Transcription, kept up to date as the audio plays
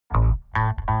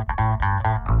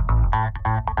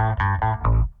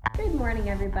Good morning,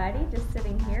 everybody. Just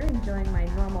sitting here enjoying my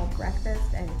normal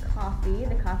breakfast and coffee.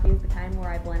 The coffee is the kind where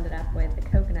I blend it up with the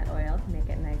coconut oil to make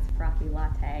it a nice frothy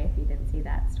latte, if you didn't see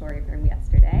that story from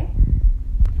yesterday.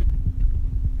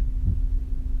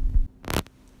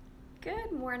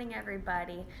 Good morning,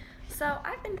 everybody. So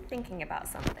I've been thinking about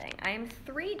something. I am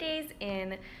 3 days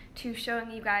in to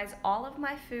showing you guys all of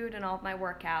my food and all of my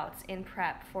workouts in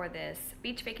prep for this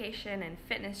beach vacation and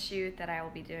fitness shoot that I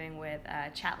will be doing with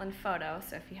Chatland Photo.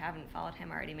 So if you haven't followed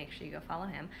him already, make sure you go follow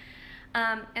him.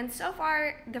 And so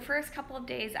far, the first couple of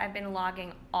days, I've been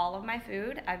logging all of my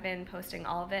food. I've been posting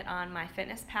all of it on my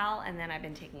Fitness Pal, and then I've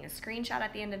been taking a screenshot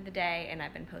at the end of the day, and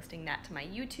I've been posting that to my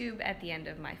YouTube at the end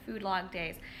of my food log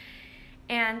days.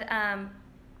 And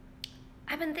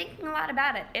I've been thinking a lot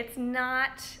about it. It's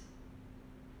not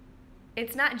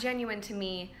genuine to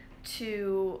me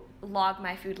to log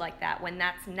my food like that when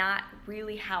that's not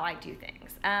really how I do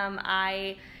things.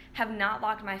 I have not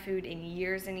logged my food in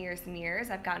years and years and years.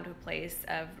 I've gotten to a place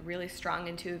of really strong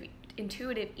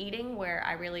intuitive eating where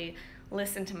I really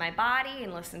listen to my body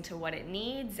and listen to what it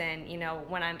needs. And you know,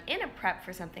 when I'm in a prep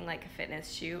for something like a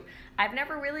fitness shoot, I've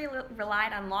never really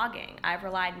relied on logging. I've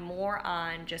relied more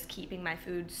on just keeping my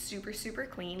food super, super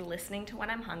clean, listening to when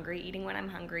I'm hungry, eating when I'm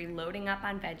hungry, loading up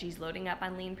on veggies, loading up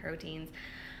on lean proteins.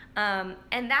 And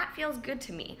that feels good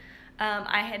to me.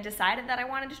 I had decided that I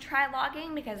wanted to try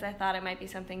logging because I thought it might be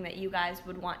something that you guys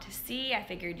would want to see. I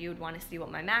figured you would want to see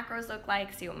what my macros look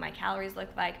like, see what my calories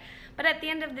look like. But at the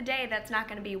end of the day, that's not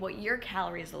going to be what your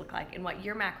calories look like and what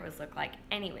your macros look like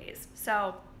anyways.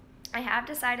 So I have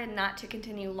decided not to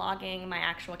continue logging my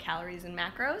actual calories and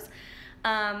macros.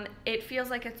 It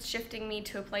feels like it's shifting me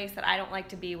to a place that I don't like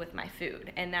to be with my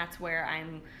food, and that's where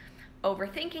I'm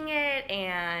overthinking it,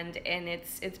 and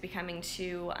it's becoming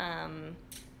too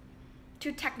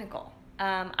technical.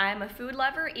 I'm a food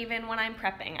lover even when I'm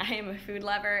prepping. I am a food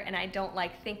lover, and I don't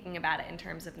like thinking about it in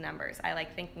terms of numbers. I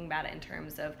like thinking about it in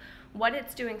terms of what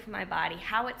it's doing for my body,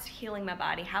 how it's healing my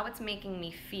body, how it's making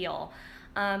me feel.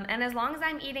 And as long as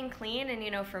I'm eating clean, and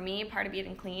you know, for me, part of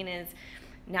eating clean is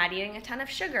not eating a ton of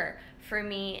sugar. For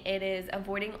me, it is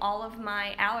avoiding all of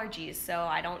my allergies. So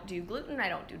I don't do gluten, I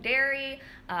don't do dairy,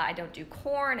 I don't do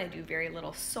corn, I do very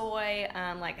little soy.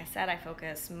 Like I said, I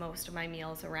focus most of my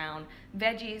meals around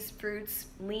veggies, fruits,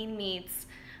 lean meats,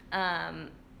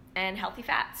 and healthy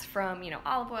fats from, you know,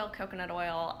 olive oil, coconut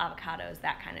oil, avocados,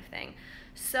 that kind of thing.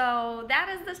 So that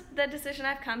is the decision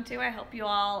I've come to. I hope you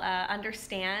all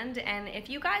understand. And if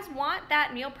you guys want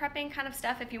that meal prepping kind of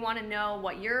stuff, if you want to know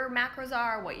what your macros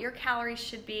are, what your calories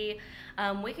should be,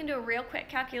 we can do a real quick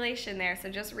calculation there. So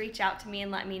just reach out to me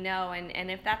and let me know. And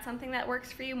if that's something that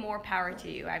works for you, more power to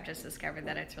you. I've just discovered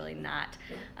that it's really not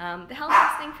the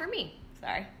healthiest thing for me.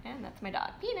 Sorry, and that's my dog.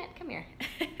 Peanut, come here.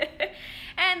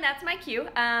 And that's my cue.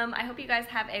 I hope you guys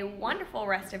have a wonderful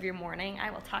rest of your morning.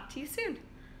 I will talk to you soon.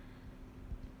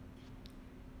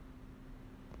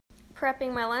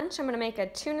 Prepping my lunch, I'm going to make a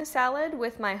tuna salad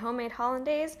with my homemade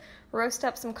hollandaise, roast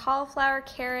up some cauliflower,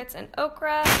 carrots, and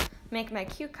okra, make my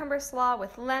cucumber slaw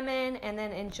with lemon, and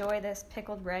then enjoy this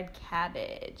pickled red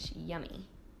cabbage. Yummy.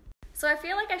 So I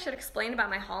feel like I should explain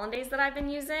about my hollandaise that I've been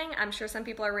using. I'm sure some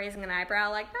people are raising an eyebrow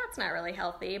like, that's not really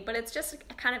healthy, but it's just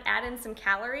kind of add in some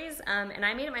calories, and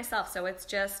I made it myself, so it's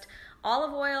just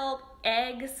olive oil,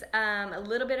 eggs, a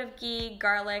little bit of ghee,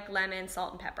 garlic, lemon,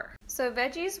 salt, and pepper. So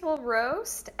veggies will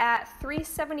roast at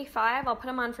 375. I'll put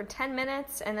them on for 10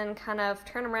 minutes and then kind of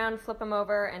turn them around, flip them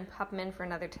over, and pop them in for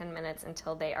another 10 minutes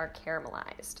until they are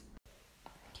caramelized.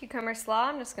 Cucumber slaw,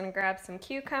 I'm just gonna grab some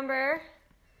cucumber,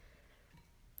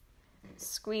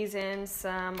 squeeze in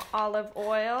some olive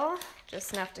oil,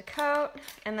 just enough to coat,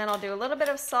 and then I'll do a little bit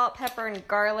of salt, pepper, and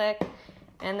garlic,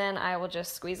 and then I will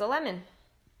just squeeze a lemon.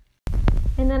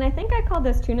 And then I think I called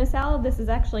this tuna salad. This is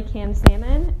actually canned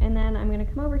salmon. And then I'm going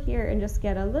to come over here and just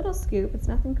get a little scoop. It's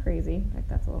nothing crazy. In fact,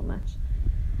 that's a little much.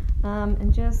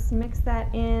 And just mix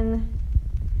that in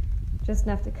just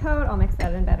enough to coat. I'll mix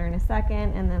that in better in a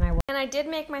second. And then I did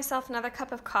make myself another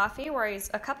cup of coffee, where I used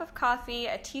a cup of coffee,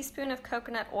 a teaspoon of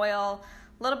coconut oil,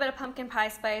 a little bit of pumpkin pie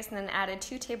spice, and then added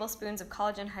 2 tablespoons of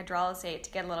collagen hydrolysate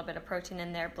to get a little bit of protein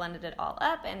in there, blended it all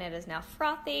up, and it is now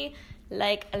frothy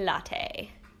like a latte.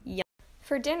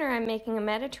 For dinner, I'm making a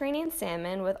Mediterranean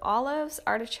salmon with olives,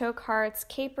 artichoke hearts,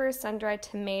 capers, sun-dried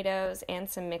tomatoes, and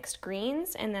some mixed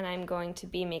greens. And then I'm going to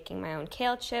be making my own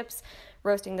kale chips,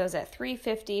 roasting those at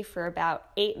 350 for about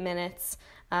 8 minutes,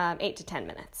 8 to 10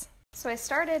 minutes. So I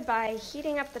started by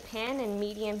heating up the pan in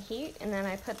medium heat, and then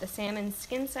I put the salmon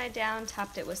skin side down,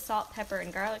 topped it with salt, pepper,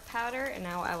 and garlic powder, and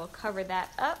now I will cover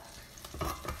that up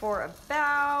for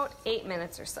about 8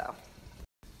 minutes or so.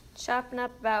 Chopping up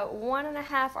about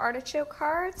 1.5 artichoke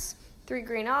hearts, 3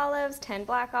 green olives, 10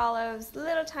 black olives, a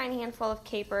little tiny handful of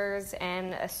capers,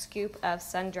 and a scoop of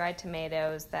sun-dried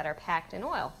tomatoes that are packed in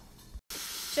oil.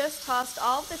 Just tossed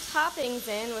all the toppings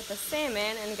in with the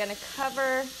salmon and gonna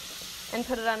cover and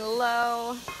put it on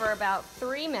low for about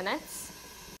 3 minutes.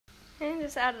 And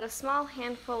just added a small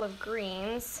handful of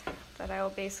greens that I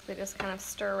will basically just kind of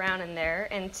stir around in there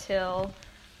until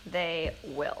they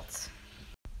wilt.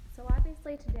 So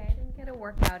obviously today I didn't get a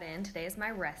workout in. Today is my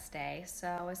rest day.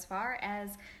 So as far as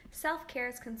self-care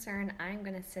is concerned, I'm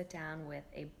going to sit down with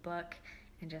a book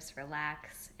and just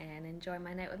relax and enjoy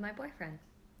my night with my boyfriend.